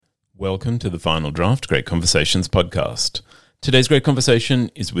Welcome to the Final Draft Great Conversations podcast. Today's great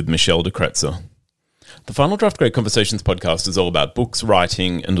conversation is with Michelle de Kretser. The Final Draft Great Conversations podcast is all about books,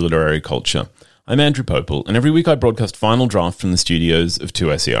 writing, and literary culture. I'm Andrew Popel, and every week I broadcast Final Draft from the studios of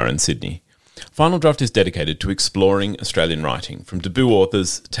 2SER in Sydney. Final Draft is dedicated to exploring Australian writing, from debut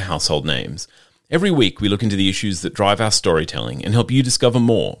authors to household names. Every week we look into the issues that drive our storytelling and help you discover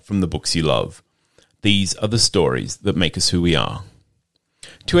more from the books you love. These are the stories that make us who we are.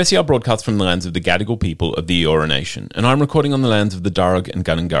 2SER broadcasts from the lands of the Gadigal people of the Eora Nation, and I'm recording on the lands of the Darug and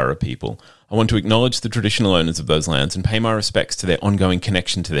Gundungurra people. I want to acknowledge the traditional owners of those lands and pay my respects to their ongoing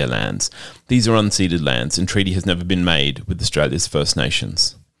connection to their lands. These are unceded lands, and treaty has never been made with Australia's First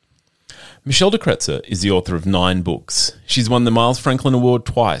Nations. Michelle de Kretser is the author of 9 books. She's won the Miles Franklin Award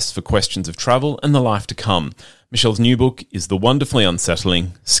twice for Questions of Travel and the Life to Come. Michelle's new book is the wonderfully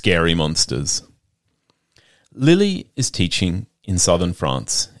unsettling Scary Monsters. Lily is teaching in southern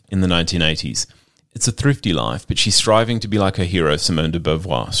France in the 1980s. It's a thrifty life, but she's striving to be like her hero Simone de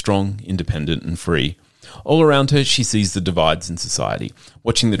Beauvoir, strong, independent and free. All around her, she sees the divides in society,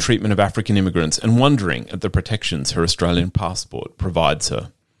 watching the treatment of African immigrants and wondering at the protections her Australian passport provides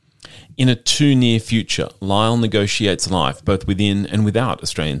her. In a too-near future, Lyle negotiates life both within and without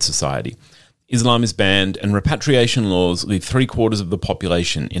Australian society. Islam is banned and repatriation laws leave 3/4 of the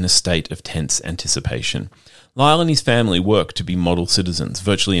population in a state of tense anticipation. Lyle and his family work to be model citizens,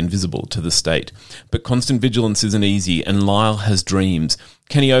 virtually invisible to the state. But constant vigilance isn't easy, and Lyle has dreams.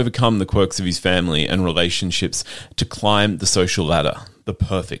 Can he overcome the quirks of his family and relationships to climb the social ladder, the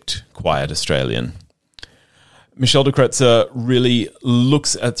perfect, quiet Australian? Michelle de Kretser really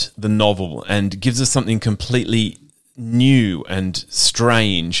looks at the novel and gives us something completely new and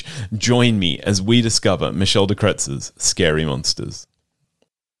strange. Join me as we discover Michelle de Kretser's Scary Monsters.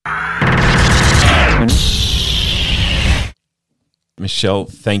 Michelle,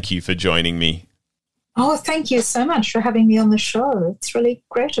 thank you for joining me. Oh, thank you so much for having me on the show. It's really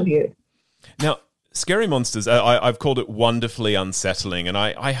great of you. Now, Scary Monsters, I've called it wonderfully unsettling, and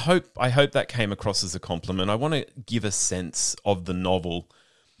I hope that came across as a compliment. I want to give a sense of the novel.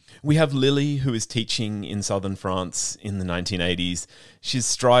 We have Lily, who is teaching in southern France in the 1980s. She's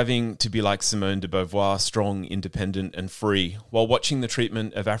striving to be like Simone de Beauvoir, strong, independent and free, while watching the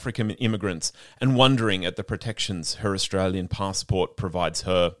treatment of African immigrants and wondering at the protections her Australian passport provides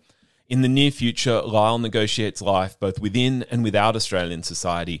her. In the near future, Lyle negotiates life both within and without Australian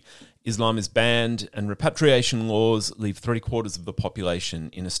society. Islam is banned and repatriation laws leave 3/4 of the population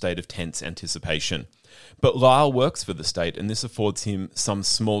in a state of tense anticipation. But Lyle works for the state, and this affords him some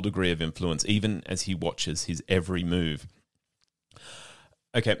small degree of influence, even as he watches his every move.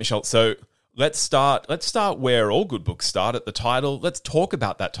 Okay, Michelle, so let's start where all good books start, at the title. Let's talk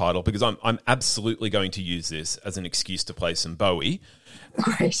about that title, because I'm absolutely going to use this as an excuse to play some Bowie.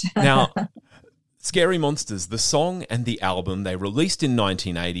 Great. Now, Scary Monsters, the song and the album, they released in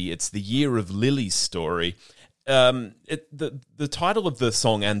 1980. It's the year of Lily's story. The title of the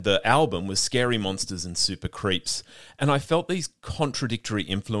song and the album was Scary Monsters and Super Creeps, and I felt these contradictory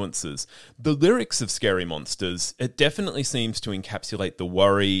influences. The lyrics of Scary Monsters, it definitely seems to encapsulate the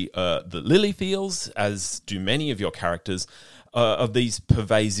worry that Lily feels, as do many of your characters, of these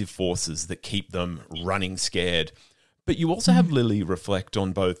pervasive forces that keep them running scared. But you also have Lily reflect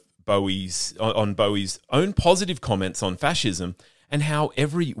on Bowie's own positive comments on fascism, and how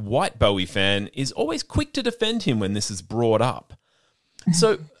every white Bowie fan is always quick to defend him when this is brought up.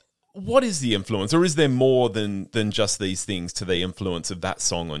 So what is the influence, or is there more than just these things to the influence of that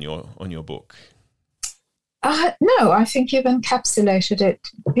song on your book? No, I think you've encapsulated it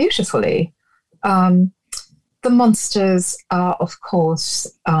beautifully. The monsters are, of course,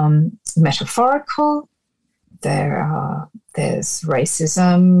 metaphorical. There's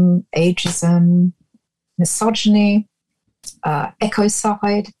racism, ageism, misogyny,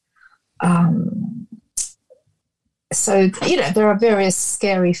 ecocide. So, there are various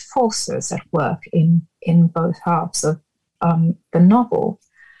scary forces at work in both halves of the novel.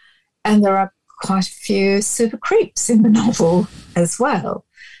 And there are quite a few super creeps in the novel as well.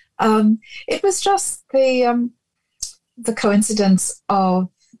 It was just the coincidence of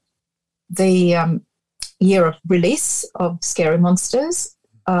the year of release of Scary Monsters,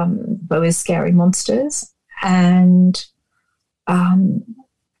 Bowie's Scary Monsters, and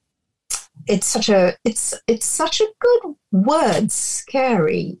it's such a good word,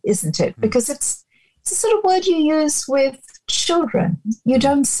 scary, isn't it? Because it's a sort of word you use with children. You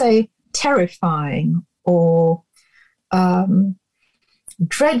don't say terrifying or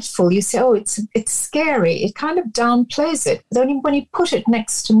dreadful. You say, oh, it's scary. It kind of downplays it. But only when you put it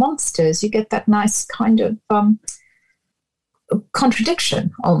next to monsters, you get that nice kind of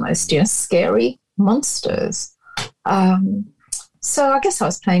contradiction almost, scary monsters. So I guess I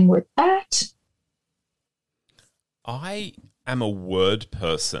was playing with that. I am a word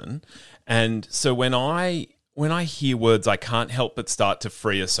person, and so when I hear words, I can't help but start to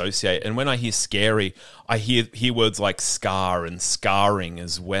free associate. And when I hear scary, I hear words like scar and scarring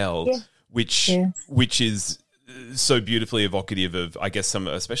as well, which is so beautifully evocative of, I guess,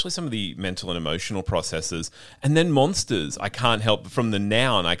 especially some of the mental and emotional processes. And then monsters, I can't help, from the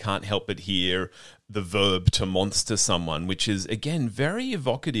noun, I can't help but hear the verb to monster someone, which is, again, very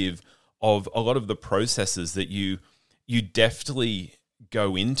evocative of a lot of the processes that you deftly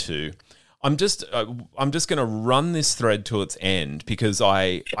go into. I'm just going to run this thread to its end because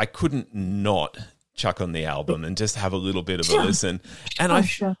I couldn't not chuck on the album and just have a little bit of a listen. And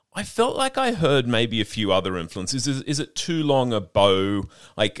I felt like I heard maybe a few other influences. Is it too long a bow?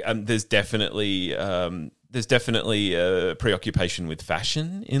 Like there's definitely a preoccupation with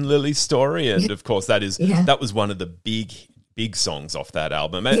fashion in Lily's story, and of course that was one of the big songs off that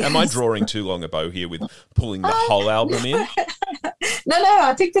album. Am I drawing too long a bow here with pulling the whole album in? No,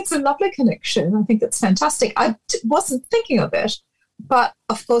 I think it's a lovely connection. I think it's fantastic. I wasn't thinking of it, but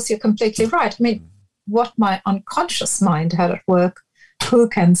of course you're completely right. I mean, what my unconscious mind had at work, who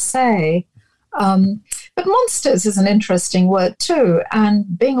can say? But monsters is an interesting word too.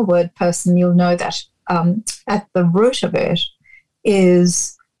 And being a word person, you'll know that at the root of it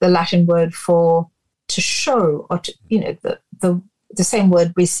is the Latin word for to show, or to, the same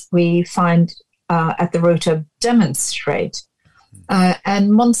word we find at the root of demonstrate.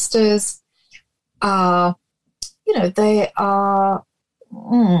 And monsters are, they are,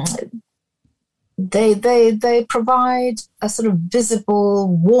 they provide a sort of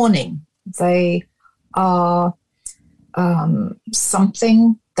visible warning. They are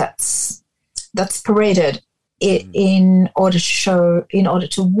something that's paraded in order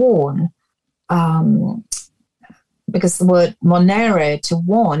to warn. Because the word monere, to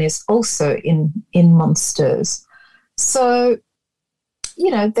warn, is also in monsters. So,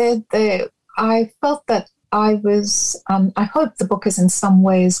 I felt that I was, I hope the book is in some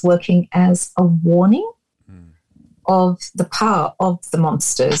ways working as a warning of the power of the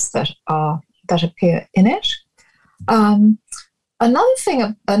monsters that appear in it.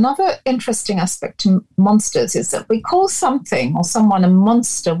 Another interesting aspect to monsters is that we call something or someone a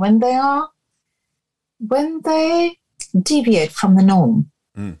monster when they deviate from the norm.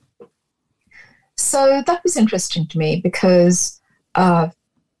 So that was interesting to me because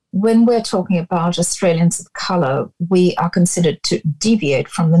when we're talking about Australians of colour, we are considered to deviate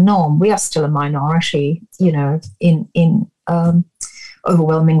from the norm. We are still a minority, in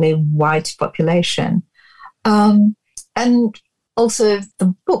overwhelmingly white population. And also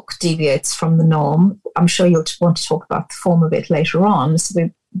the book deviates from the norm. I'm sure you'll want to talk about the form of it later on, so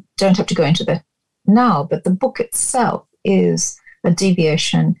we don't have to go into that now, but the book itself is a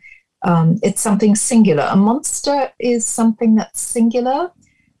deviation. It's something singular. A monster is something that's singular,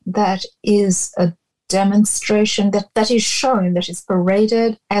 that is a demonstration, that is shown, that is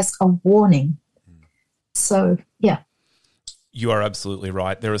paraded as a warning. So, yeah. You are absolutely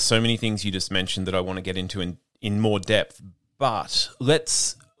right. There are so many things you just mentioned that I want to get into in more depth, but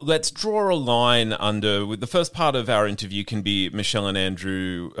let's draw a line under. The first part of our interview can be Michelle and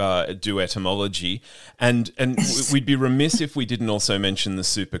Andrew do etymology, and we'd be remiss if we didn't also mention the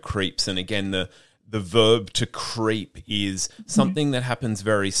super creeps. And again, the verb to creep is something that happens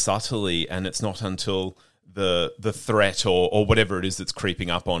very subtly, and it's not until the threat or whatever it is that's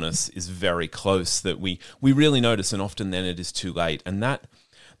creeping up on us is very close that we really notice, and often then it is too late. And that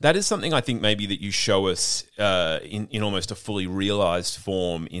is something I think maybe that you show us in almost a fully realised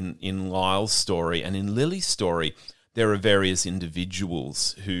form in Lyle's story. And in Lily's story, there are various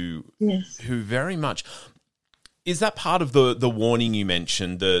individuals who very much... Is that part of the warning you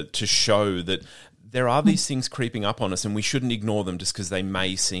mentioned, to show that there are these things creeping up on us and we shouldn't ignore them just because they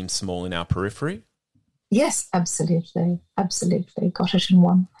may seem small in our periphery? Yes, absolutely. Absolutely. Got it in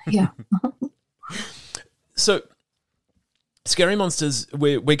one. Yeah. So... Scary Monsters,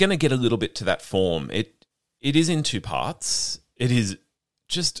 we're going to get a little bit to that form. It is in two parts. It is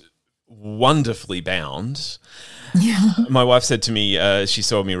just wonderfully bound. Yeah. My wife said to me, she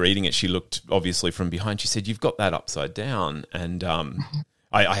saw me reading it, she looked obviously from behind, she said, "You've got that upside down." And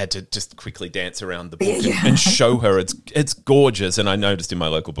I had to just quickly dance around the book and show her it's gorgeous. And I noticed in my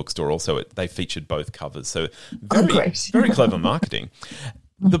local bookstore also they featured both covers. So very clever marketing.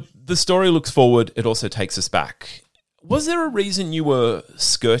 The story looks forward. It also takes us back. Was there a reason you were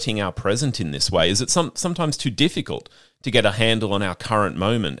skirting our present in this way? Is it sometimes too difficult to get a handle on our current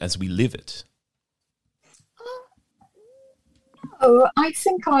moment as we live it? No, I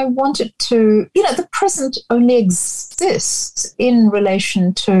think I wanted to, the present only exists in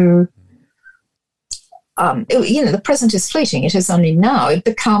relation to, the present is fleeting. It is only now. It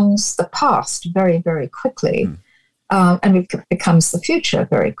becomes the past very, very quickly. And it becomes the future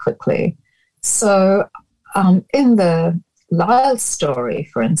very quickly. So in the Lyle story,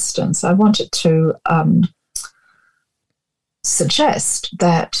 for instance, I wanted to suggest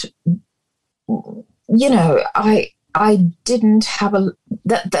that, I didn't have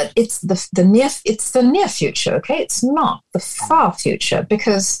that it's the near future, okay? It's not the far future,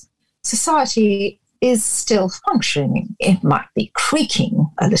 because society is still functioning. It might be creaking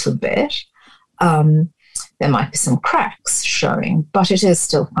a little bit. There might be some cracks showing, but it is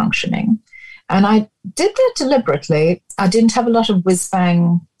still functioning. And I did that deliberately. I didn't have a lot of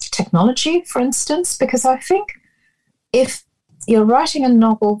whiz-bang technology, for instance, because I think if you're writing a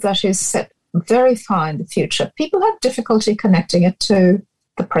novel that is set very far in the future, people have difficulty connecting it to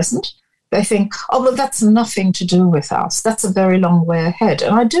the present. They think, oh, well, that's nothing to do with us. That's a very long way ahead.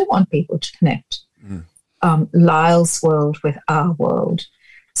 And I do want people to connect Lyle's world with our world.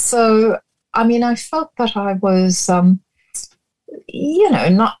 So, I felt that I was, not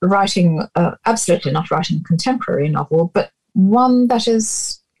writing, absolutely not writing a contemporary novel, but one that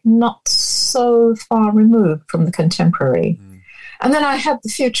is not so far removed from the contemporary. And then I had the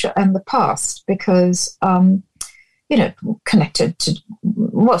future and the past because, connected to,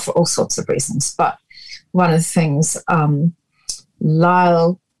 well, for all sorts of reasons. But one of the things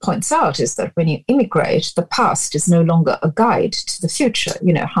Lyle points out is that when you immigrate, the past is no longer a guide to the future.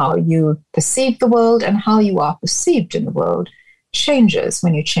 How you perceive the world and how you are perceived in the world changes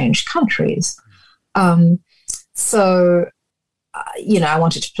when you change countries. I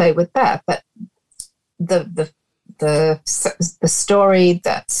wanted to play with that, but the story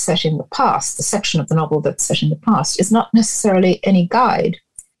that's set in the past, the section of the novel that's set in the past, is not necessarily any guide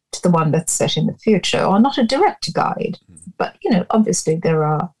to the one that's set in the future, or not a direct guide. But obviously there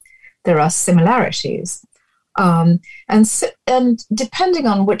are similarities, and depending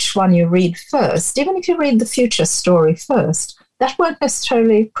on which one you read first, even if you read the future story first, that won't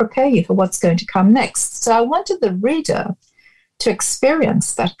necessarily prepare you for what's going to come next. So I wanted the reader to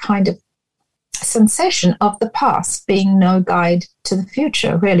experience that kind of sensation of the past being no guide to the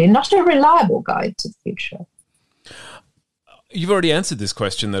future, really, not a reliable guide to the future. You've already answered this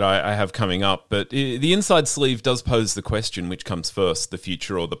question that I have coming up, but the inside sleeve does pose the question, which comes first, the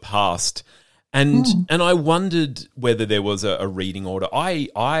future or the past? And I wondered whether there was a reading order.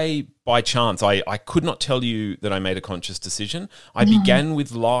 I by chance, I could not tell you that I made a conscious decision. I began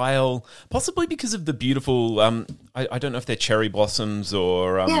with Lyle, possibly because of the beautiful, I don't know if they're cherry blossoms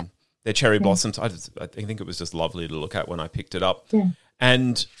or they're cherry blossoms. I think it was just lovely to look at when I picked it up. Yeah.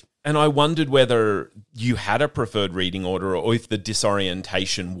 And I wondered whether you had a preferred reading order or if the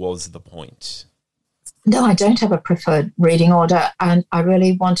disorientation was the point. No, I don't have a preferred reading order, and I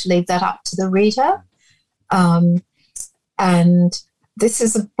really want to leave that up to the reader. And this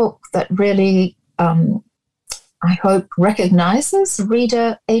is a book that really, I hope, recognizes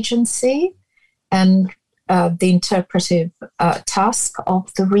reader agency and the interpretive task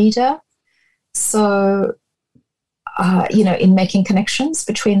of the reader. So, in making connections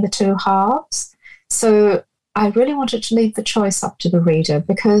between the two halves. So I really wanted to leave the choice up to the reader,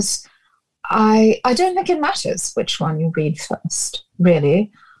 because I don't think it matters which one you read first,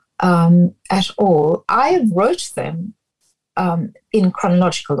 really, at all. I wrote them in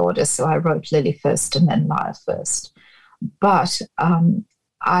chronological order, so I wrote Lily first and then Lyle first. But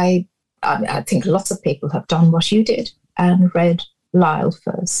I think lots of people have done what you did and read Lyle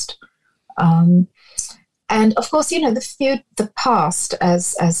first. And of course, the past,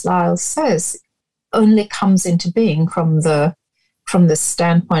 as Lyle says, only comes into being from the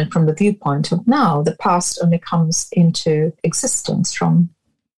standpoint, from the viewpoint of now. The past only comes into existence from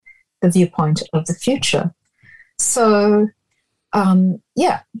the viewpoint of the future. So,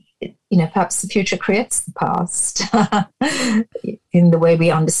 perhaps the future creates the past in the way we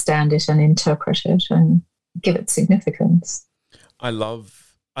understand it and interpret it and give it significance. I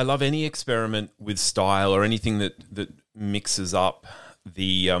love any experiment with style or anything that mixes up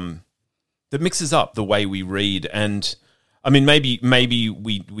the way we read. And I mean, maybe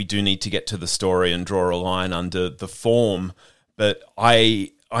we do need to get to the story and draw a line under the form, but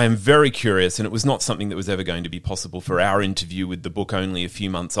I am very curious, and it was not something that was ever going to be possible for our interview with the book only a few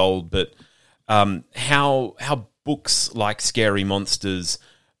months old, but how books like Scary Monsters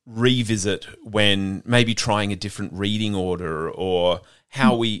revisit when maybe trying a different reading order, or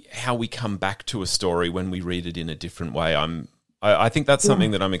how we come back to a story when we read it in a different way. I think that's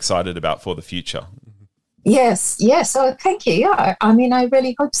something that I'm excited about for the future. Yes, yes. Oh, thank you. Yeah, I mean, I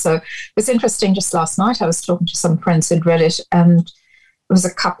really hope so. It was interesting. Just last night, I was talking to some friends who'd read it, and it was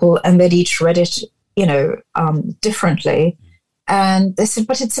a couple, and they'd each read it, differently. And they said,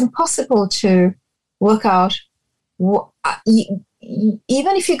 but it's impossible to work out what,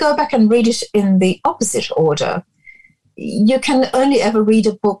 even if you go back and read it in the opposite order, you can only ever read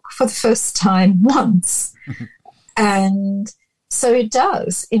a book for the first time once. And so it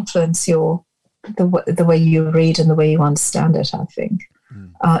does influence the way you read and the way you understand it, I think.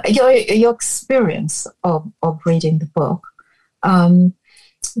 Your experience of reading the book.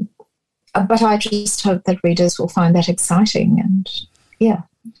 But I just hope that readers will find that exciting. And yeah.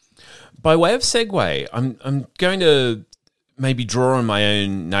 By way of segue, I'm going to maybe draw on my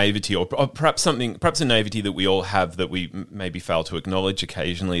own naivety, or perhaps a naivety that we all have that we maybe fail to acknowledge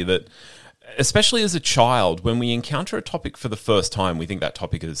occasionally, that especially as a child, when we encounter a topic for the first time, we think that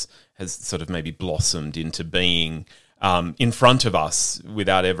topic has sort of maybe blossomed into being in front of us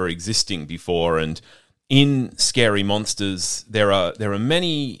without ever existing before. And in Scary Monsters, there are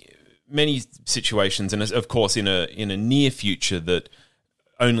many situations, and of course in a near future that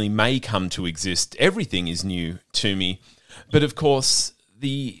only may come to exist. Everything is new to me. But of course,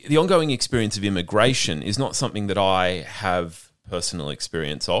 the ongoing experience of immigration is not something that I have personal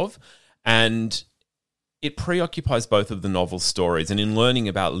experience of. And it preoccupies both of the novel's stories. And in learning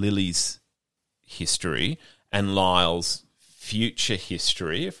about Lily's history and Lyle's future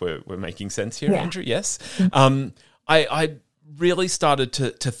history, if we're making sense here, yeah. Andrew, yes, I really started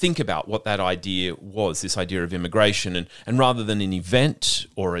to think about what that idea was, this idea of immigration. And rather than an event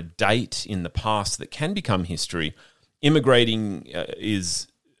or a date in the past that can become history, immigrating is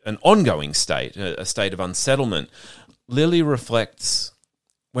an ongoing state, a state of unsettlement. Lily reflects,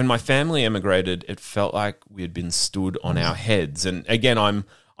 when my family emigrated, it felt like we had been stood on our heads. And again,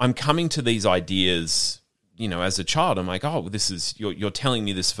 I'm coming to these ideas, as a child. I'm like, oh, this is you're telling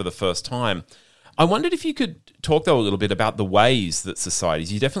me this for the first time. I wondered if you could talk, though, a little bit about the ways that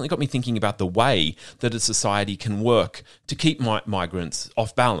societies, you definitely got me thinking about the way that a society can work to keep migrants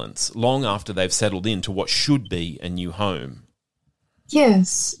off balance long after they've settled into what should be a new home.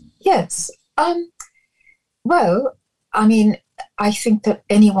 Yes. Well, I mean, I think that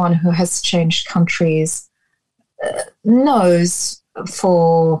anyone who has changed countries knows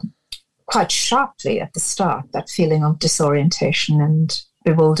for quite sharply at the start that feeling of disorientation and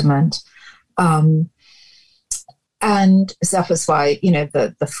bewilderment. And that was why,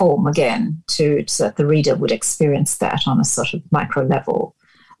 the form, again, so that the reader would experience that on a sort of micro level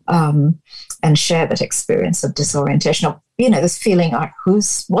and share that experience of disorientation, of, this feeling like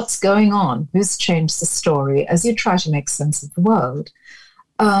what's going on, who's changed the story as you try to make sense of the world.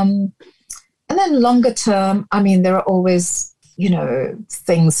 And then longer term, I mean, there are always,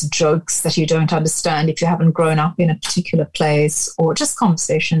 things, jokes that you don't understand if you haven't grown up in a particular place, or just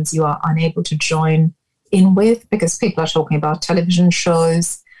conversations you are unable to join in with because people are talking about television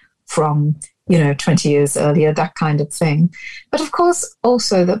shows from, 20 years earlier, that kind of thing. But of course,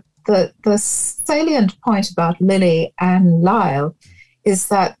 also the salient point about Lily and Lyle is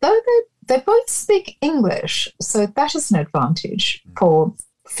that though they both speak English, so that is an advantage for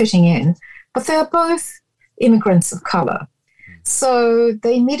fitting in, but they are both immigrants of color. So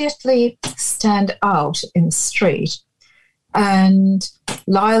they immediately stand out in the street. And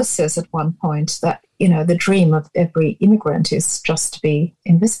Lyle says at one point that, the dream of every immigrant is just to be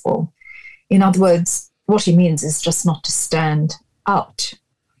invisible. In other words, what he means is just not to stand out,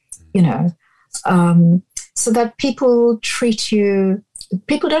 so that people don't treat you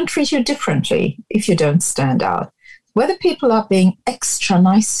differently if you don't stand out. Whether people are being extra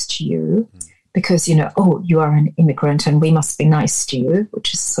nice to you because, you are an immigrant and we must be nice to you,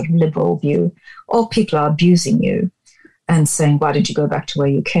 which is a sort of liberal view, or people are abusing you and saying, why don't you go back to where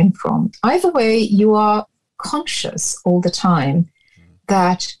you came from? Either way, you are conscious all the time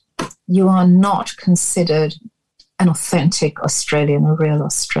that you are not considered an authentic Australian, a real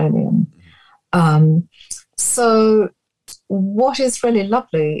Australian. So what is really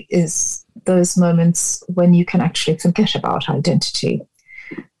lovely is those moments when you can actually forget about identity.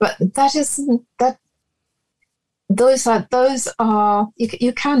 But those are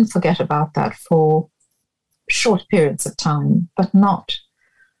you can forget about that for short periods of time, but not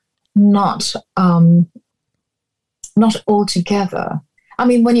altogether. I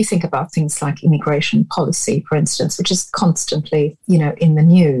mean, when you think about things like immigration policy, for instance, which is constantly, in the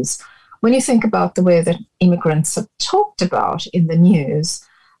news, when you think about the way that immigrants are talked about in the news,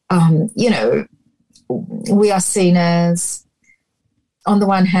 we are seen as, on the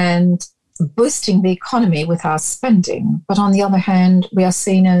one hand, boosting the economy with our spending, but on the other hand, we are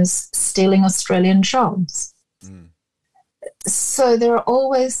seen as stealing Australian jobs. So there are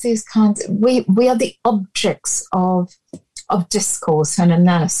always these kinds. We are the objects of discourse and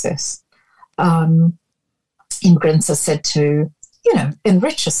analysis. Immigrants are said to,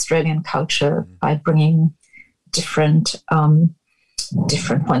 enrich Australian culture by bringing different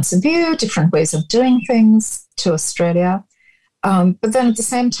points of view, different ways of doing things to Australia. But then at the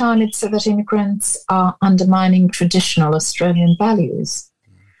same time, it's said that immigrants are undermining traditional Australian values.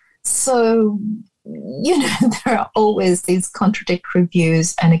 So, there are always these contradictory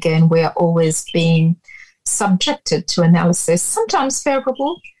views. And again, we are always being subjected to analysis, sometimes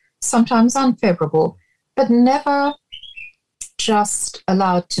favorable, sometimes unfavorable, but never just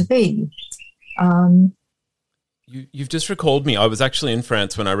allowed to be. You've just recalled me. I was actually in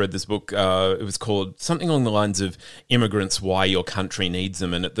France when I read this book. It was called something along the lines of "Immigrants: Why Your Country Needs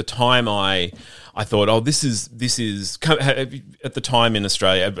Them." And at the time, I thought, oh, this is at the time in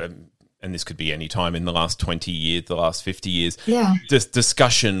Australia, and this could be any time in the last 20 years, the last 50 years. Yeah, this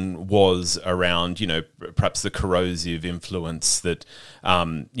discussion was around, perhaps the corrosive influence that,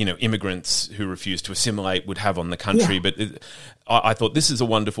 immigrants who refuse to assimilate would have on the country. Yeah. But I thought this is a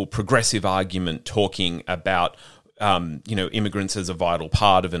wonderful progressive argument talking about immigrants as a vital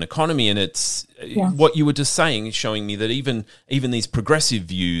part of an economy. And it's what you were just saying is showing me that even these progressive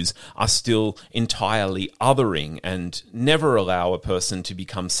views are still entirely othering and never allow a person to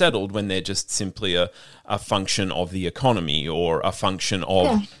become settled when they're just simply a function of the economy or a function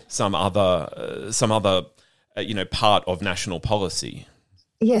of some other part of national policy.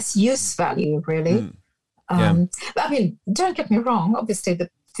 Yes, use value, really. I mean, don't get me wrong. Obviously, the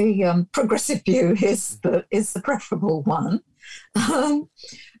progressive view is the preferable one,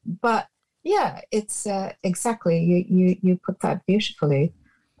 but yeah, it's exactly you put that beautifully.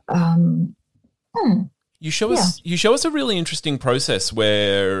 You show us a really interesting process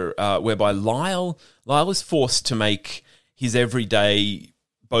whereby Lyle is forced to make his everyday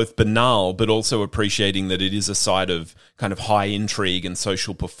both banal, but also appreciating that it is a side of kind of high intrigue and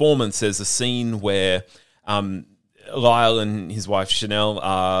social performance. There's a scene where Lyle and his wife Chanel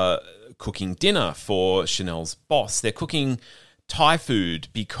are cooking dinner for Chanel's boss. They're cooking Thai food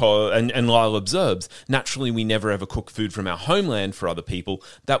because, and Lyle observes, naturally we never ever cook food from our homeland for other people.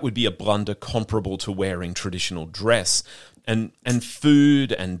 That would be a blunder comparable to wearing traditional dress. And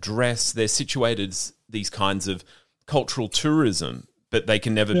food and dress, they're situated as these kinds of cultural tourism, but they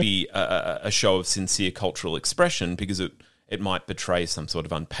can never be a show of sincere cultural expression because it might betray some sort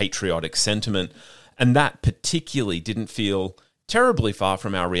of unpatriotic sentiment. And that particularly didn't feel terribly far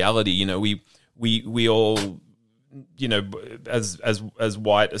from our reality. We all, as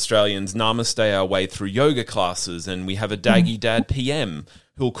white Australians, namaste our way through yoga classes, and we have a Daggy Dad PM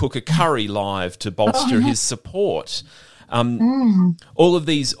who'll cook a curry live to bolster his support. All of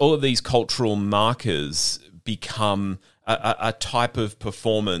these cultural markers become a type of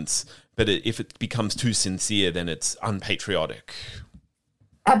performance, but if it becomes too sincere, then it's unpatriotic.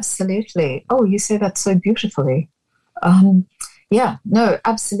 Absolutely. Oh, you say that so beautifully.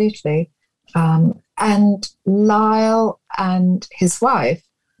 Absolutely. And Lyle and his wife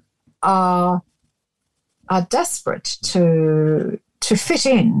are desperate to fit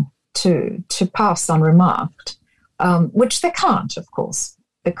in, to pass unremarked, which they can't, of course,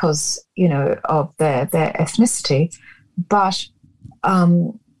 because of their ethnicity. But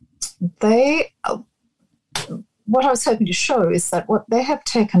what I was hoping to show is that what they have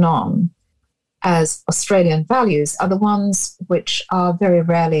taken on as Australian values are the ones which are very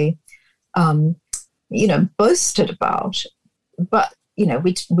rarely, boasted about. But,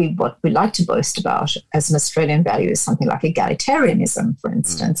 what we like to boast about as an Australian value is something like egalitarianism, for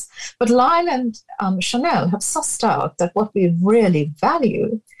instance. But Lyle and Chanel have sussed out that what we really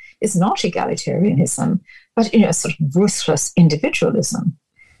value is not egalitarianism, but, sort of ruthless individualism,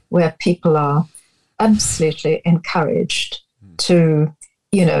 where people are absolutely encouraged to,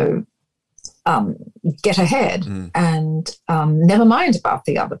 get ahead and never mind about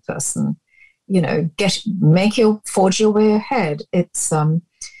the other person. Forge your way ahead. It's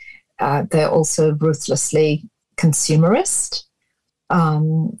they're also ruthlessly consumerist.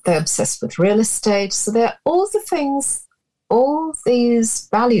 They're obsessed with real estate. So they're all the things, all these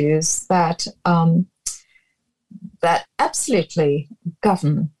values that that absolutely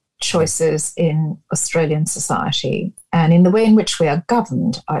govern choices in Australian society and in the way in which we are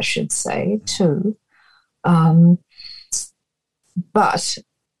governed, I should say, too. But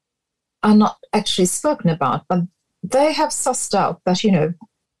are not actually spoken about. But they have sussed out that,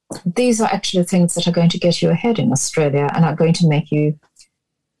 these are actually things that are going to get you ahead in Australia and are going to make you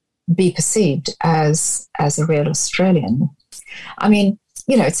be perceived as a real Australian. I mean,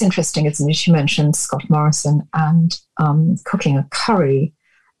 it's interesting, isn't it? You mentioned Scott Morrison and cooking a curry,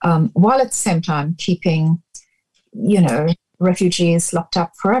 while at the same time keeping, refugees locked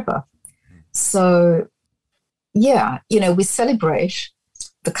up forever. So, we celebrate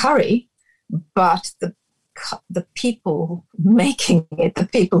the curry, but the people making it, the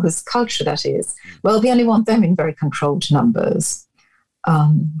people whose culture that is, well, we only want them in very controlled numbers.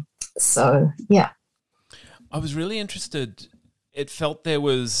 So, yeah. I was really interested. It felt there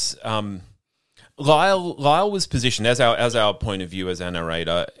was Lyle was positioned as our point of view, as our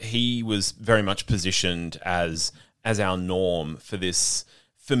narrator. He was very much positioned as our norm for this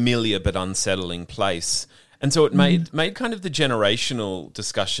familiar but unsettling place. And so it made kind of the generational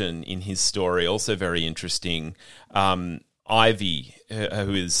discussion in his story also very interesting. Ivy,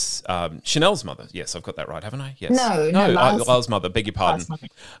 who is Chanel's mother. Yes, I've got that right, haven't I? Yes. No, Lyle's mother. Beg your pardon.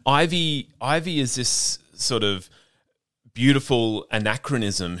 Ivy is this sort of beautiful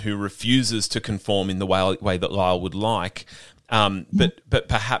anachronism who refuses to conform in the way that Lyle would like, but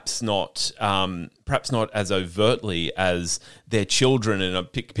perhaps not as overtly as their children. And I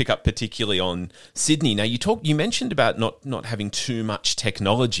pick up particularly on Sydney. Now you mentioned about not having too much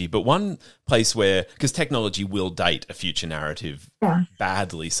technology, but one place where, because technology will date a future narrative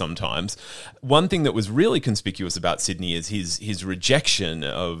badly sometimes, one thing that was really conspicuous about Sydney is his rejection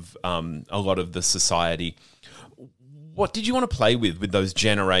of a lot of the society. What did you want to play with those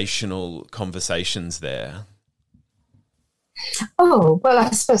generational conversations there? Oh, well, I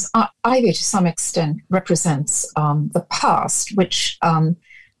suppose Ivy to some extent represents the past, which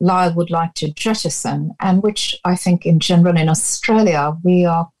Lyle would like to jettison, and which I think in general in Australia we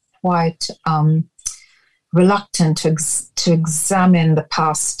are quite reluctant to examine the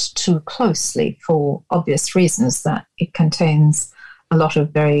past too closely for obvious reasons, that it contains a lot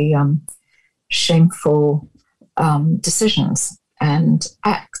of very shameful decisions and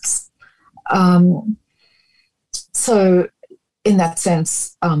acts. So in that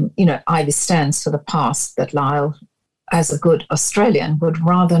sense, Ivy stands for the past that Lyle, as a good Australian, would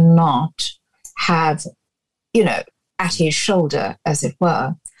rather not have, at his shoulder, as it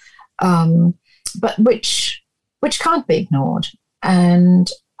were, but which can't be ignored. And,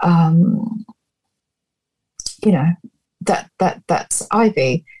 that's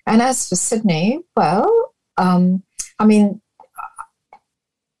Ivy. And as for Sydney, well,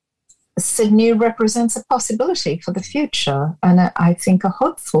 Sydney represents a possibility for the future, and I think a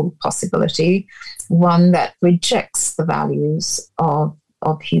hopeful possibility, one that rejects the values of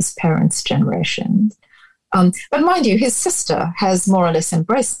his parents' generation. But mind you, his sister has more or less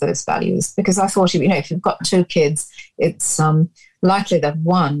embraced those values, because I thought, if you've got two kids, it's likely that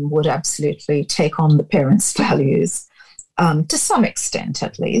one would absolutely take on the parents' values, to some extent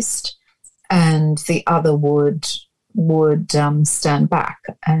at least, and the other would stand back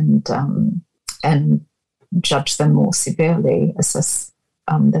and judge them more severely, assess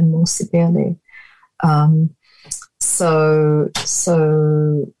them more severely. So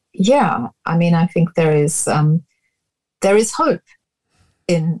yeah, I think there is hope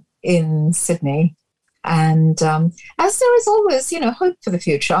in Sydney, and as there is always, hope for the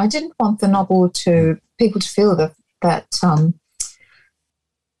future. I didn't want the novel to people to feel that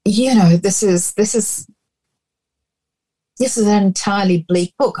this is an entirely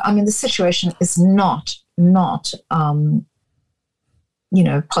bleak book. The situation is not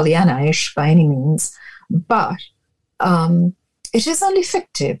Pollyanna-ish by any means, but it is only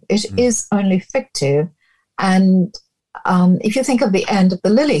fictive. It is only fictive. And if you think of the end of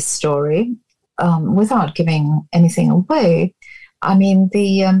the Lily story, without giving anything away,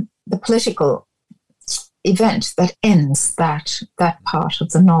 the political event that ends that part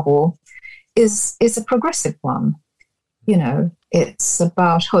of the novel is a progressive one. It's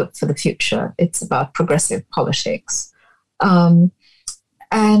about hope for the future. It's about progressive politics. And,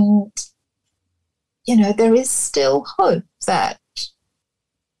 there is still hope that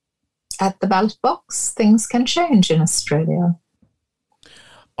at the ballot box, things can change in Australia.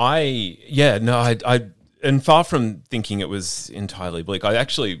 And far from thinking it was entirely bleak, I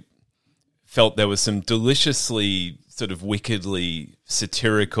actually felt there was some deliciously sort of wickedly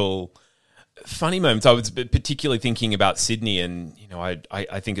satirical funny moments. I was particularly thinking about Sydney, and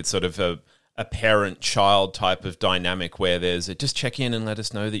I think it's sort of a parent-child type of dynamic where there's a just check in and let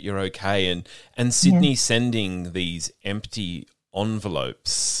us know that you're okay, and Sydney sending these empty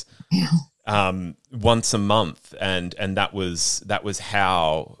envelopes once a month, and that was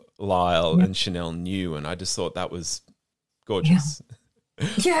how Lyle and Chanel knew, and I just thought that was gorgeous.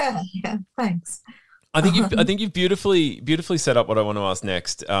 Yeah, thanks. I think you've beautifully set up what I want to ask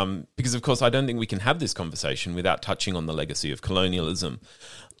next, because of course I don't think we can have this conversation without touching on the legacy of colonialism.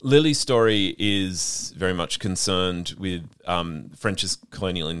 Lily's story is very much concerned with French's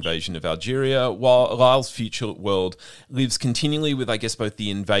colonial invasion of Algeria, while Lyle's future world lives continually with, I guess, both the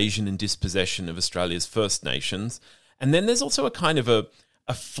invasion and dispossession of Australia's First Nations. And then there's also a kind of a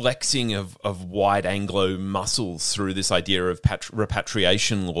flexing of white Anglo muscles through this idea of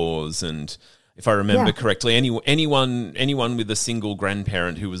repatriation laws. And if I remember correctly, anyone with a single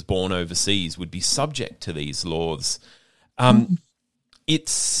grandparent who was born overseas would be subject to these laws.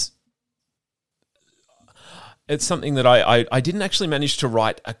 It's something that I didn't actually manage to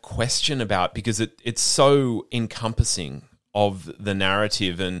write a question about because it's so encompassing of the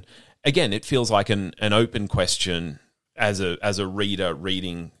narrative. And again, it feels like an open question as a reader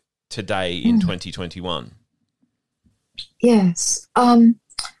reading today in 2021. Yes.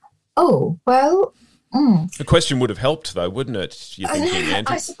 Oh, well... The question would have helped, though, wouldn't it? You're thinking,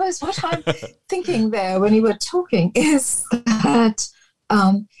 Andrew? I suppose what I'm thinking there when you were talking is that,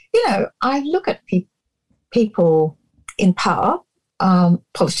 I look at people in power,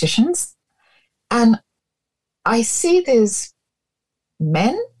 politicians, and I see these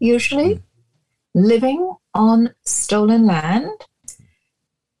men, usually, living on stolen land,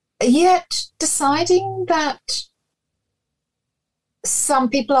 yet deciding that some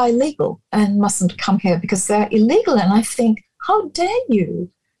people are illegal and mustn't come here because they're illegal. And I think, how dare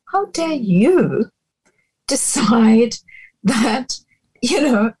you decide that,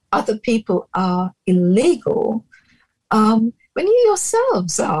 other people are illegal when you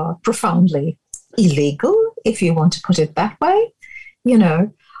yourselves are profoundly illegal, if you want to put it that way,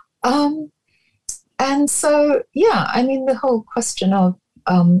 And so, the whole question of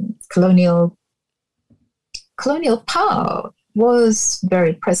colonial power was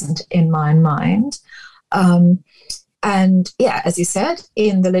very present in my mind. As you said,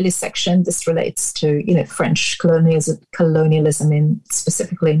 in the Lily section, this relates to, French colonialism in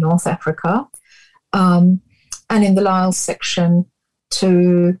specifically North Africa. And in the Lyle section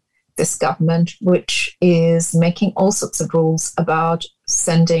to this government, which is making all sorts of rules about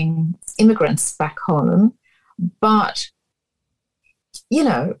sending immigrants back home. But,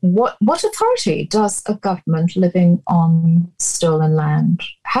 what authority does a government living on stolen land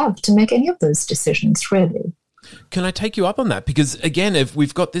have to make any of those decisions, really? Can I take you up on that? Because, again, if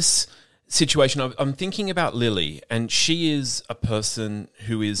we've got this situation, I'm thinking about Lily, and she is a person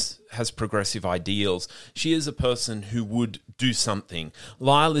who has progressive ideals. She is a person who would do something.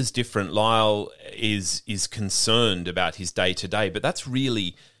 Lyle is different. Lyle is concerned about his day-to-day, but that's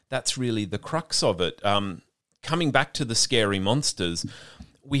really the crux of it. Coming back to the scary monsters,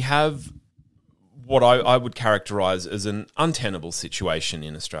 we have what I would characterise as an untenable situation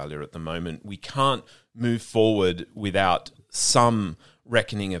in Australia at the moment. We can't move forward without some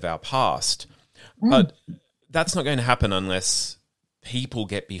reckoning of our past. But that's not going to happen unless people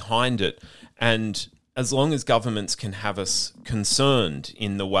get behind it. And as long as governments can have us concerned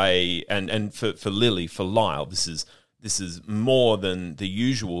in the way, and for Lily, for Lyle, this is more than the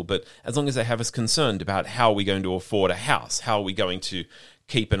usual, but as long as they have us concerned about how are we going to afford a house, how are we going to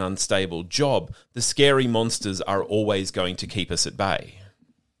keep an unstable job, the scary monsters are always going to keep us at bay.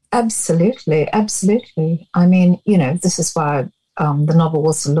 Absolutely. I mean, this is why the novel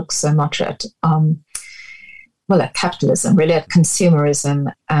also looks so much at, at capitalism, really at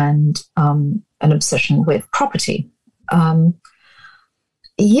consumerism and an obsession with property.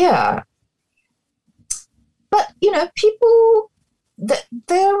 But, people,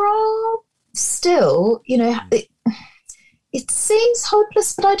 there are still, it seems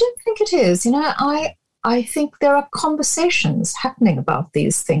hopeless, but I don't think it is. I think there are conversations happening about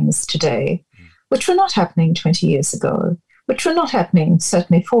these things today, which were not happening 20 years ago, which were not happening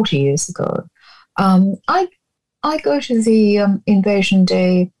certainly 40 years ago. I go to the Invasion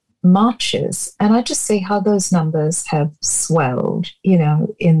Day marches, and I just see how those numbers have swelled,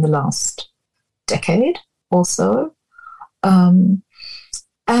 in the last decade or so. And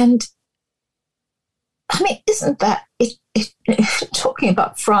I mean, isn't that it? Talking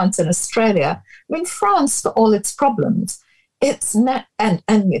about France and Australia, I mean, France, for all its problems, it's not, and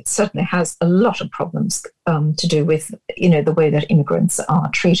it certainly has a lot of problems to do with, the way that immigrants are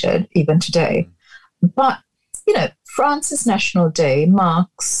treated even today. But, France's National Day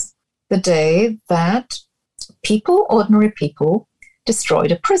marks the day that ordinary people,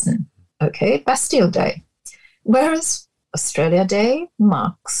 destroyed a prison, Bastille Day. Whereas Australia Day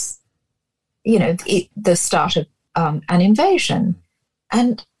marks, the start of an invasion.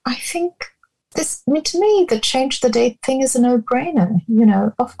 And I think to me, the change the date thing is a no-brainer.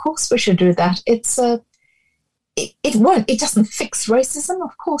 Of course we should do that. It's a it doesn't fix racism,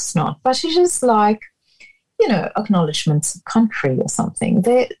 of course not, but it is like, acknowledgements of country or something.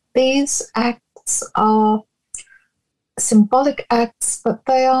 These acts are symbolic acts, but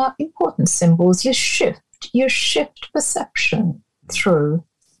they are important symbols. You shift perception through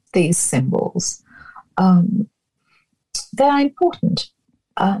these symbols. They are important.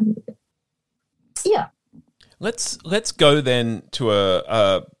 Let's go then to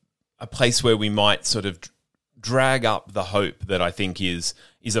a place where we might sort of drag up the hope that I think is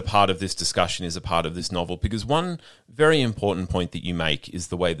a part of this discussion, is a part of this novel, because one very important point that you make is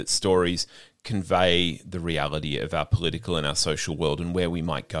the way that stories convey the reality of our political and our social world and where we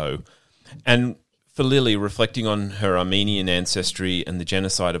might go. And for Lily, reflecting on her Armenian ancestry and the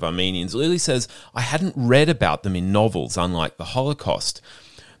genocide of Armenians, Lily says, I hadn't read about them in novels, unlike the Holocaust.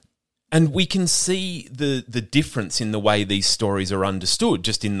 And we can see the difference in the way these stories are understood,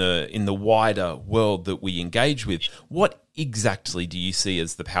 just in the wider world that we engage with. What exactly do you see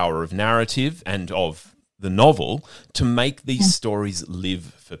as the power of narrative and of the novel to make these stories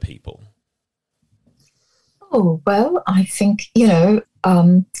live for people? Oh, well, I think,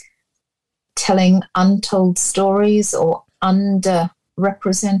 telling untold stories or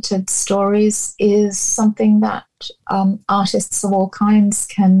underrepresented stories is something that artists of all kinds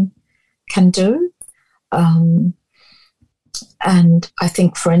can do. And I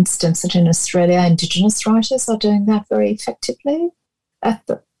think, for instance, that in Australia, Indigenous writers are doing that very effectively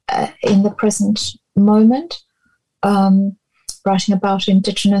in the present moment, writing about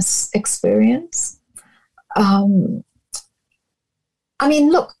Indigenous experience.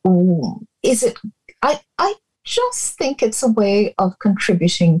 Look, is it? I just think it's a way of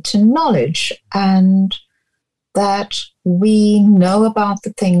contributing to knowledge, and that we know about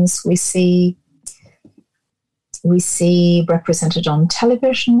the things we see represented on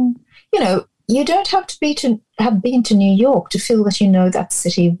television. You don't have to have been to New York to feel that you know that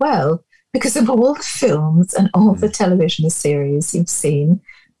city well, because of all the films and all the television series you've seen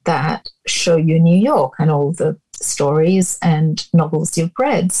that show you New York, and all the stories and novels you've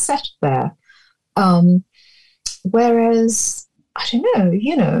read set there. Whereas, I don't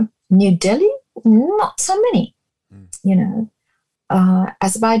know, New Delhi, not so many.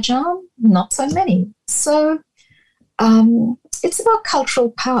 Azerbaijan, not so many. So it's about cultural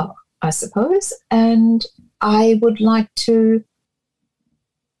power, I suppose. And I would like to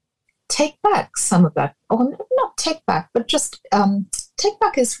take back some of that, or not take back, but just take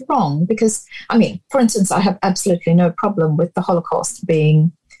back is wrong, because, for instance, I have absolutely no problem with the Holocaust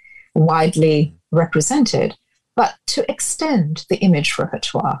being widely represented, but to extend the image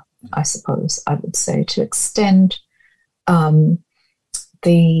repertoire, I suppose I would say, to extend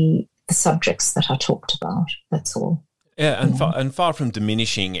the subjects that are talked about. That's all. Yeah, and far from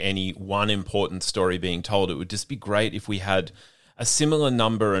diminishing any one important story being told, it would just be great if we had a similar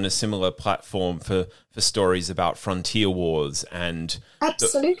number and a similar platform for stories about frontier wars and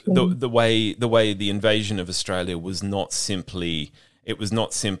absolutely the way the invasion of Australia was not simply. It was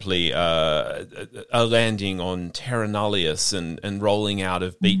not simply a landing on terra nullius and rolling out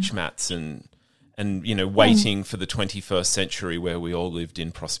of beach mats and waiting for the 21st century where we all lived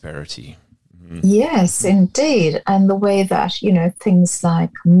in prosperity. Yes, indeed. And the way that, things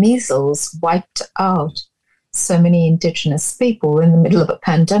like measles wiped out so many Indigenous people in the middle of a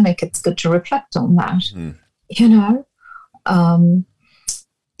pandemic, it's good to reflect on that.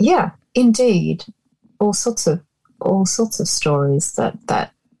 Yeah, indeed. All sorts of stories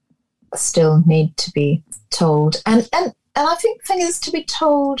that still need to be told. And I think the thing is to be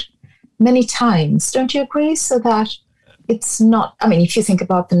told many times. Don't you agree? So that it's not, if you think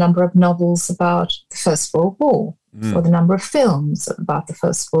about the number of novels about the First World War, or the number of films about the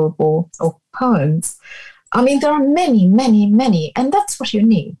First World War, or poems, there are many, many, many, and that's what you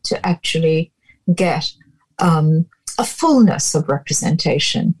need to actually get a fullness of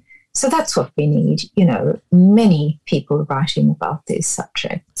representation. So that's what we need, many people writing about these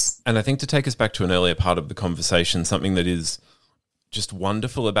subjects. And I think to take us back to an earlier part of the conversation, something that is just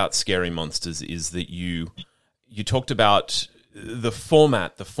wonderful about Scary Monsters is that you talked about the form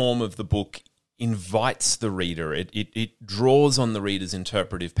of the book invites the reader. It draws on the reader's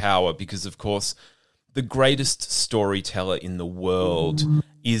interpretive power because, of course, the greatest storyteller in the world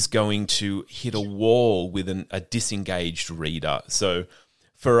is going to hit a wall with a disengaged reader. So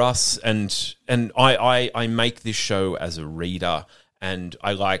for us, and I make this show as a reader, and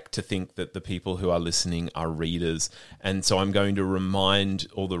I like to think that the people who are listening are readers. And so I'm going to remind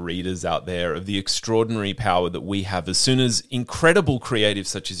all the readers out there of the extraordinary power that we have as soon as incredible creatives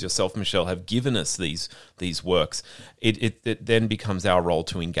such as yourself, Michelle, have given us these works. It then becomes our role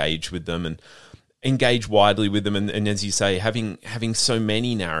to engage with them. engage widely with them, and as you say, having so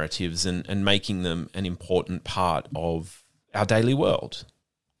many narratives and making them an important part of our daily world.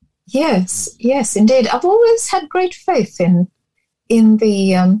 Yes, indeed. I've always had great faith in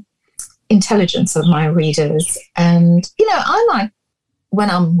the intelligence of my readers, and I like, when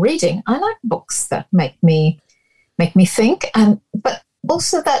I'm reading, I like books that make me think, but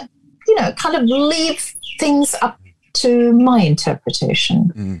also that kind of leave things up to my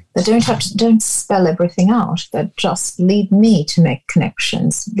interpretation. That don't spell everything out. That just lead me to make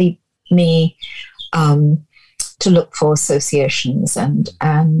connections. Lead me to look for associations and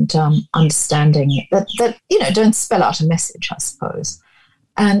understanding that don't spell out a message, I suppose.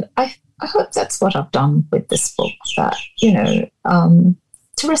 And I hope that's what I've done with this book. That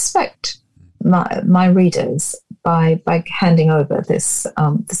to respect my readers by handing over this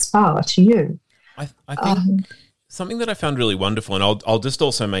power to you. I think something that I found really wonderful, and I'll just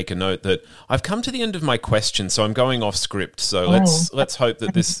also make a note that I've come to the end of my question, so I'm going off script. So let's hope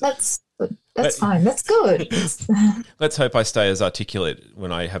that this that's fine. That's good. Let's hope I stay as articulate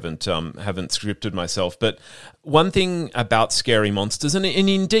when I haven't scripted myself. But one thing about Scary Monsters, and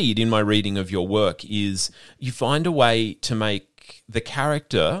indeed in my reading of your work, is you find a way to make the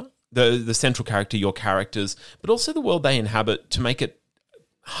character, the central character, your characters, but also the world they inhabit, to make it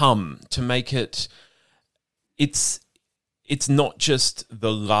hum, to make it. It's not just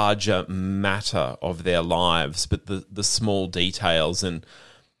the larger matter of their lives, but the small details. And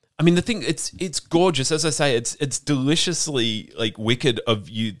I mean, the thing, it's gorgeous. As I say, it's deliciously wicked of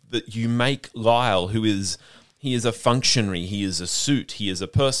you that you make Lyle, he is a functionary, he is a suit, he is a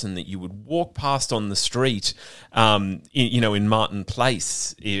person that you would walk past on the street, in Martin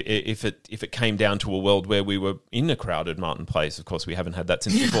Place, if it came down to a world where we were in a crowded Martin Place. Of course, we haven't had that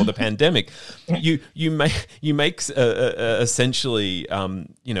since before the pandemic. Yeah. You make essentially,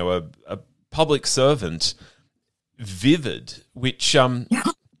 a public servant vivid, which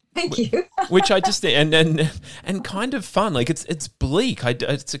Thank you. Which I just and kind of fun. It's bleak.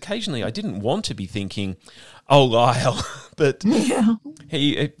 It's occasionally I didn't want to be thinking, oh, Lyle, but yeah.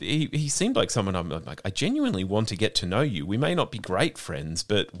 he seemed like someone I'm like, I genuinely want to get to know you. We may not be great friends,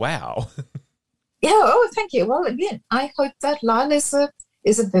 but wow. Yeah. Oh, thank you. Well, again, I hope that Lyle is a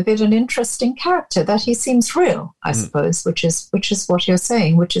vivid and interesting character. That he seems real, I suppose, which is what you're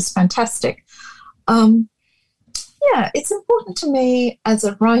saying, which is fantastic. Yeah, it's important to me as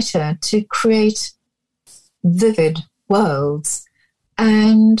a writer to create vivid worlds.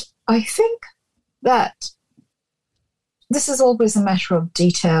 And I think that this is always a matter of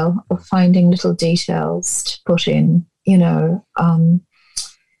detail, of finding little details to put in, to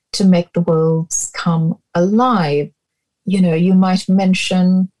make the worlds come alive. You might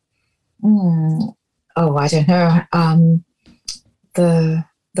mention, I don't know,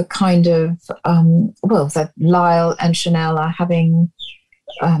 the kind of, that Lyle and Chanel are having,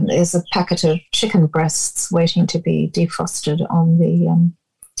 there's a packet of chicken breasts waiting to be defrosted on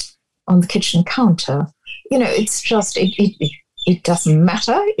the kitchen counter. It's just, it doesn't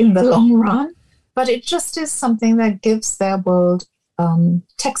matter in the long run, but it just is something that gives their world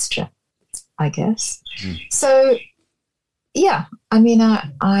texture, I guess. So, yeah, I mean,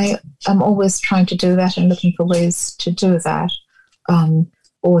 I am always trying to do that and looking for ways to do that.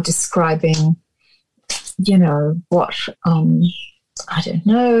 Or describing, what, I don't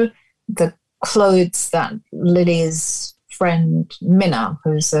know, the clothes that Lily's friend Minna,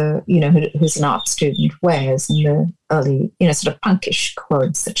 who's an art student, wears in the early, sort of punkish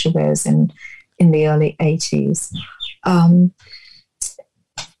clothes that she wears in the early 80s.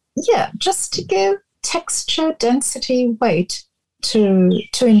 Just to give texture, density, weight to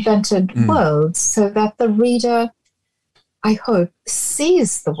invented worlds, so that the reader, I hope,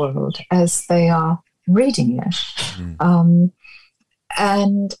 sees the world as they are reading it.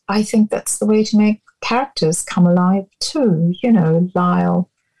 And I think that's the way to make characters come alive too. Lyle,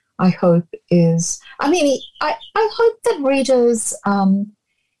 I hope is... I hope that readers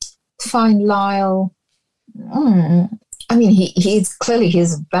find Lyle... he's clearly,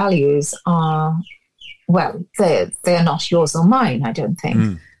 his values are... Well, they're not yours or mine, I don't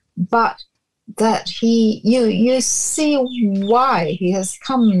think. But that you see why he has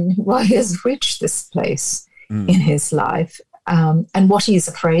reached this place in his life, and what he's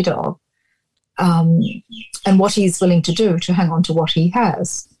afraid of, and what he's willing to do to hang on to what he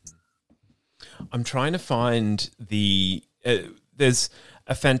has. I'm trying to find there's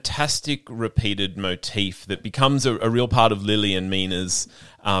a fantastic repeated motif that becomes a real part of Lily and Mina's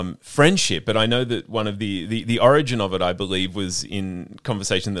friendship. But I know that one of the origin of it, I believe, was in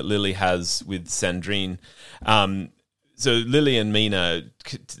conversation that Lily has with Sandrine. So Lily and Mina,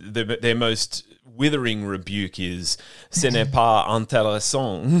 their most withering rebuke is "ce n'est pas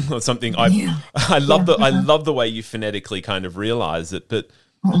intéressant" or something. I love the way you phonetically kind of realize it, but.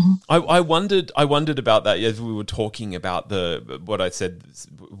 Mm-hmm. I wondered about that as we were talking about what I said.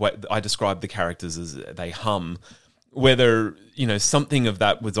 What I described the characters as they hum. Whether something of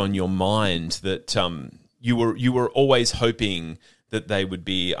that was on your mind, that you were always hoping that they would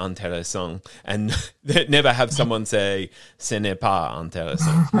be intéressant and never have someone say "ce n'est pas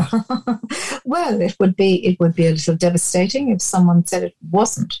intéressant." Well, it would be a little devastating if someone said it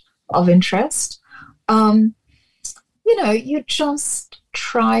wasn't of interest. You just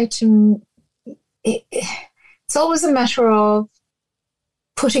try to. It's always a matter of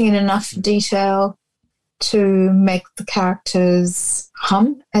putting in enough detail to make the characters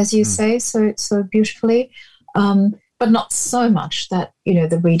hum, as you say, so beautifully, but not so much that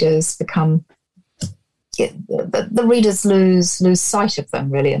the readers become. The readers lose sight of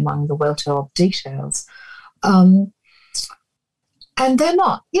them really among the welter of details. And they're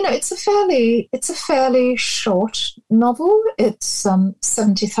not, it's a fairly short novel. It's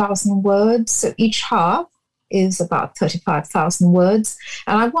 70,000 words. So each half is about 35,000 words.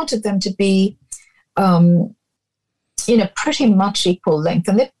 And I wanted them to be, pretty much equal length.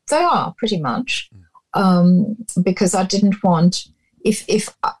 And they are pretty much, because I didn't want, if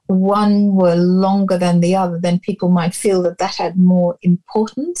one were longer than the other, then people might feel that had more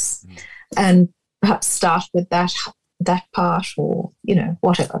importance and perhaps start with that part, or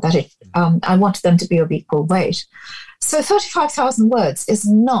whatever I wanted them to be of equal weight. So 35,000 words is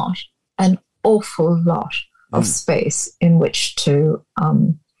not an awful lot of space in which to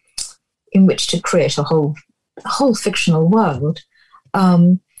create a whole fictional world.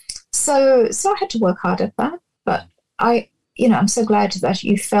 So I had to work hard at that, but I'm so glad that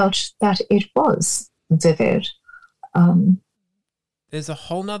you felt that it was vivid. There's a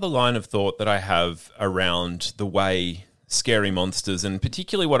whole nother line of thought that I have around the way Scary Monsters, and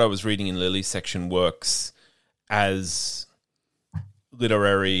particularly what I was reading in Lily's section, works as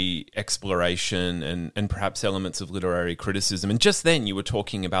literary exploration and perhaps elements of literary criticism. And just then you were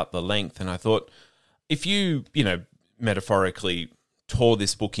talking about the length, and I thought if you metaphorically tore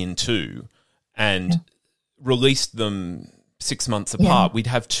this book in two and released them 6 months apart, we'd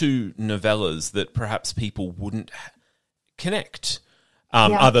have two novellas that perhaps people wouldn't connect.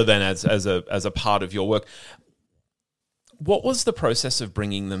 Other than as a part of your work. What was the process of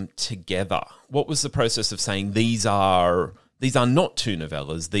bringing them together? What was the process of saying these are not two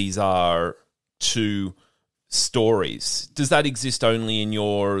novellas, these are two stories? Does that exist only in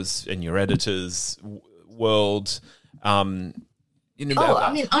yours and your editor's world? I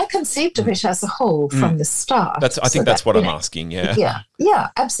conceived of it as a whole from the start. I think that's what I'm asking. Yeah,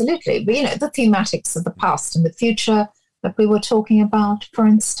 absolutely. But the thematics of the past and the future that we were talking about, for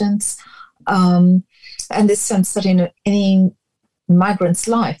instance, and this sense that in any migrant's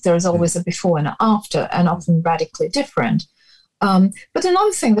life, there is always a before and an after, and often radically different. But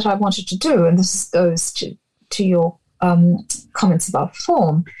another thing that I wanted to do, and this goes to your comments about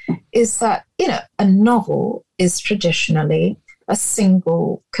form, is that, a novel is traditionally a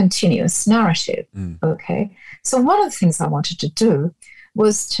single continuous narrative, okay? So one of the things I wanted to do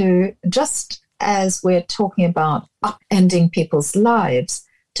was to, just as we're talking about upending people's lives,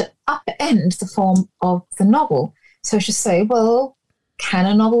 to upend the form of the novel. So to say, well, can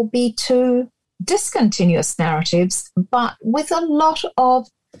a novel be two discontinuous narratives, but with a lot of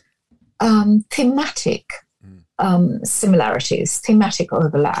thematic similarities, thematic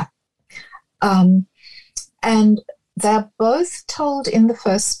overlap? And they're both told in the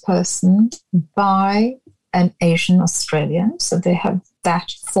first person by an Asian Australian, so they have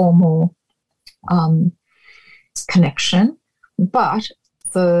that formal connection, but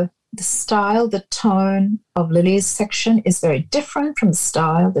the style, the tone of Lily's section is very different from the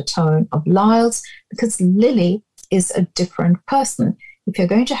style, the tone of Lyle's, because Lily is a different person. If you're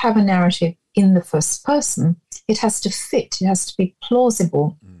going to have a narrative in the first person, it has to fit, it has to be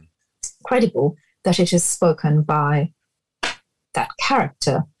plausible, credible, that it is spoken by that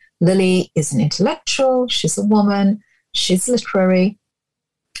character. Lily is an intellectual, she's a woman, she's literary.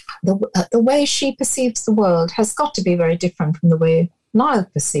 The way she perceives the world has got to be very different from the way Lyle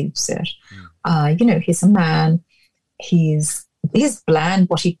perceives it. He's a man. He's bland.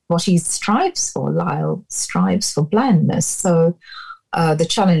 What he strives for, Lyle strives for blandness. So the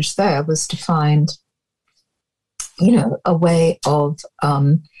challenge there was to find, a way of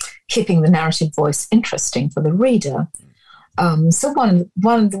keeping the narrative voice interesting for the reader. So one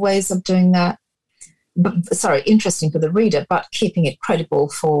of the ways of doing that, interesting for the reader, but keeping it credible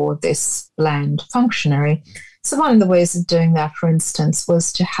for this bland functionary. So one of the ways of doing that, for instance,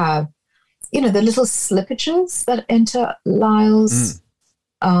 was to have the little slippages that enter Lyle's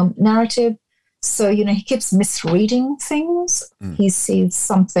narrative. So, he keeps misreading things. He sees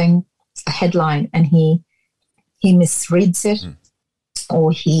something, a headline, and he misreads it,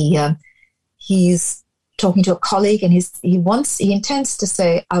 or he's talking to a colleague, and he intends to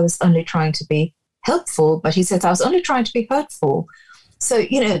say, "I was only trying to be helpful," but he says, "I was only trying to be hurtful." So,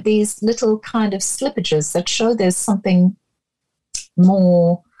 these little kind of slippages that show there's something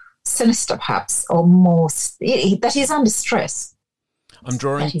more sinister, perhaps, or more that he's under stress. I'm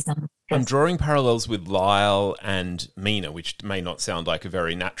drawing parallels with Lyle and Mina, which may not sound like a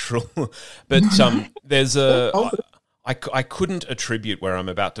very natural, but there's I couldn't attribute where I'm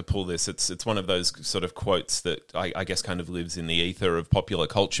about to pull this. It's one of those sort of quotes that I guess kind of lives in the ether of popular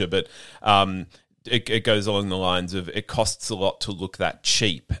culture, but it goes along the lines of, it costs a lot to look that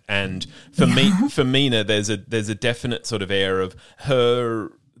cheap. And for Mina, there's a definite sort of air of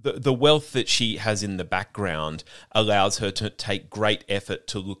her. The wealth that she has in the background allows her to take great effort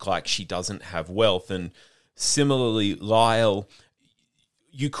to look like she doesn't have wealth. And similarly, Lyle,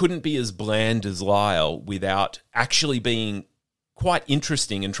 you couldn't be as bland as Lyle without actually being quite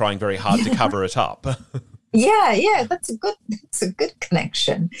interesting and trying very hard to cover it up. Yeah, that's a good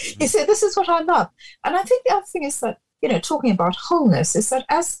connection. You see, this is what I love. And I think the other thing is that, talking about wholeness, is that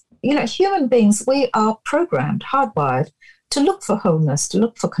as, human beings, we are programmed, hardwired to look for wholeness, to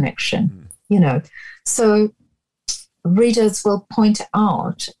look for connection, So readers will point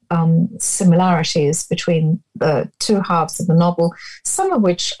out similarities between the two halves of the novel, some of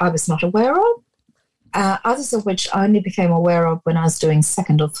which I was not aware of, others of which I only became aware of when I was doing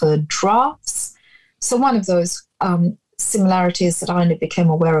second or third drafts. So one of those similarities that I only became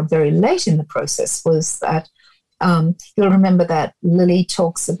aware of very late in the process was that you'll remember that Lily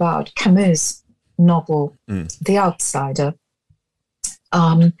talks about Camus' novel, The Outsider,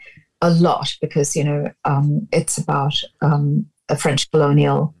 a lot, because, it's about a French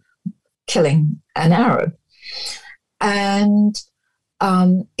colonial killing an Arab. And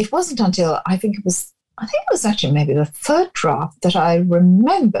it wasn't until I think it was actually maybe the third draft that I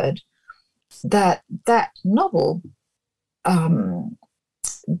remembered that novel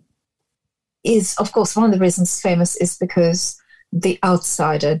is, of course, one of the reasons famous is because the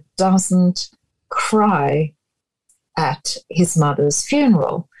outsider doesn't cry at his mother's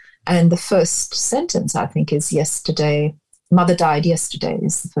funeral. And the first sentence, I think, is yesterday. Mother died yesterday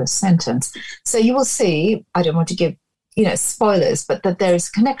is the first sentence. So you will see, I don't want to give, spoilers, but that there is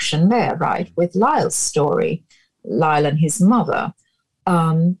a connection there, right, with Lyle's story, Lyle and his mother.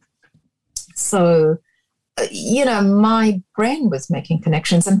 So, my brain was making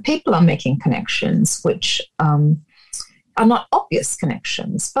connections, and people are making connections, which are not obvious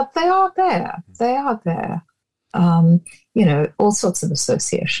connections, but they are there. They are there. All sorts of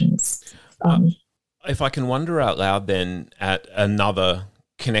associations. If I can wonder out loud then at another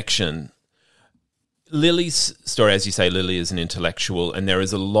connection, Lily's story, as you say, Lily is an intellectual, and there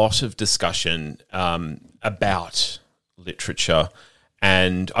is a lot of discussion about literature.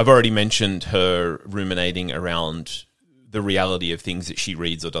 And I've already mentioned her ruminating around the reality of things that she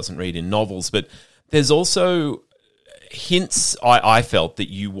reads or doesn't read in novels, but there's also hints, I felt, that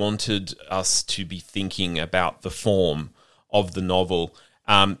you wanted us to be thinking about the form of the novel,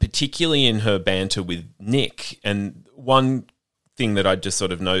 particularly in her banter with Nick. And one thing that I just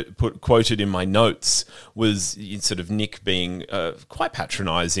sort of quoted in my notes was sort of Nick being quite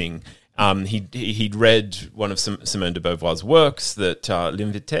patronising. He'd read one of Simone de Beauvoir's works, that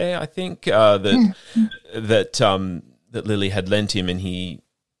L'Invité, I think, that Lily had lent him, and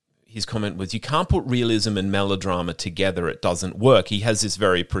his comment was, "You can't put realism and melodrama together; it doesn't work." He has this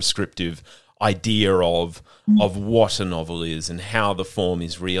very prescriptive idea of what a novel is and how the form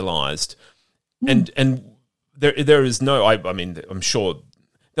is realised, and there is no. I mean, I'm sure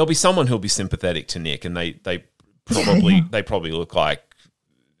there'll be someone who'll be sympathetic to Nick, and they probably look like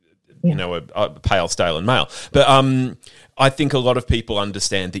a pale, stale and male. But I think a lot of people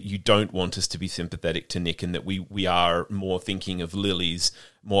understand that you don't want us to be sympathetic to Nick, and that we are more thinking of Lily's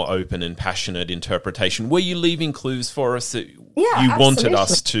more open and passionate interpretation. Were you leaving clues for us that you wanted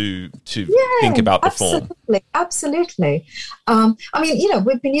us to think about the form? Absolutely.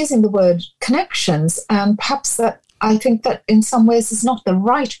 We've been using the word connections, and perhaps that, I think that in some ways is not the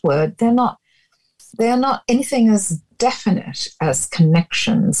right word. They're not anything as definite as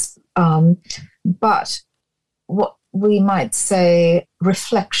connections, but what we might say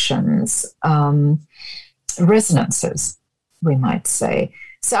reflections, resonances, we might say.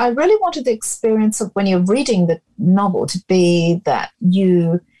 So I really wanted the experience of when you're reading the novel to be that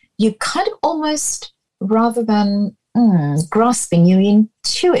you kind of almost, rather than grasping, you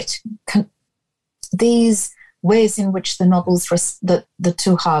intuit these ways in which the novels, the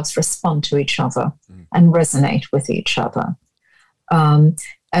two halves respond to each other and resonate with each other, and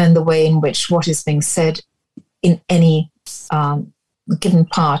the way in which what is being said in any given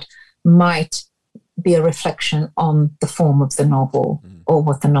part might be a reflection on the form of the novel or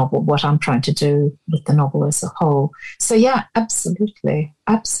what I'm trying to do with the novel as a whole. So yeah, absolutely.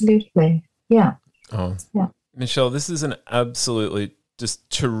 Yeah. Oh, yeah. Michelle, this is an absolutely just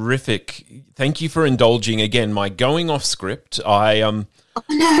terrific. Thank you for indulging again my going off script. No,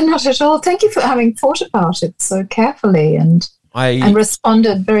 not at all. Thank you for having thought about it so carefully and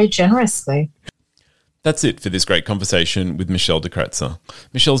responded very generously. That's it for this great conversation with Michelle de Kretser.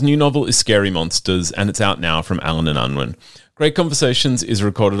 Michelle's new novel is Scary Monsters, and it's out now from Allen & Unwin. Great Conversations is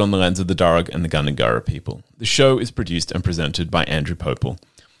recorded on the lands of the Darug and the Gundungurra people. The show is produced and presented by Andrew Popel.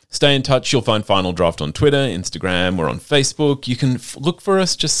 Stay in touch. You'll find Final Draft on Twitter, Instagram, or on Facebook. You can look for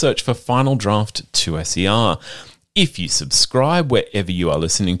us. Just search for Final Draft 2SER. If you subscribe wherever you are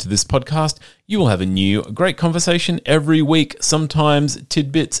listening to this podcast, you will have a new great conversation every week, sometimes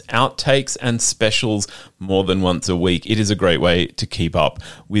tidbits, outtakes, and specials more than once a week. It is a great way to keep up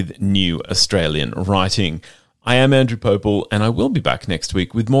with new Australian writing. I am Andrew Popel, and I will be back next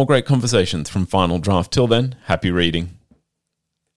week with more great conversations from Final Draft. Till then, happy reading.